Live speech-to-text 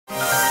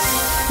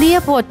The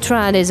upward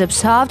trend is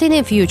observed in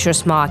the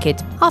futures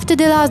market. After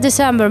the last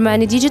December,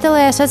 many digital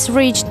assets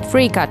reached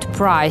record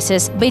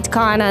prices.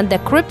 Bitcoin and the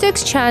crypto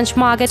exchange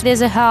market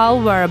as a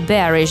whole were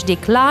bearish,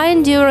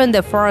 decline during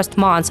the first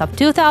months of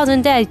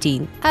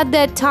 2018. At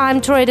that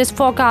time, traders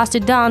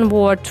forecasted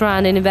downward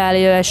trend in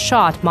value as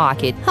short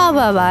market.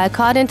 However,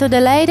 according to the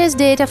latest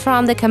data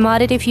from the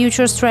Commodity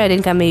Futures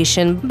Trading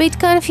Commission,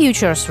 Bitcoin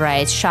futures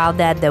rates show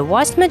that the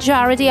vast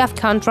majority of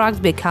contracts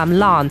become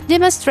long,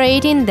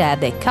 demonstrating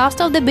that the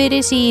cost of the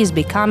BTC is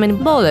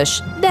becoming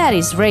bullish, that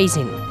is,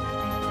 rising.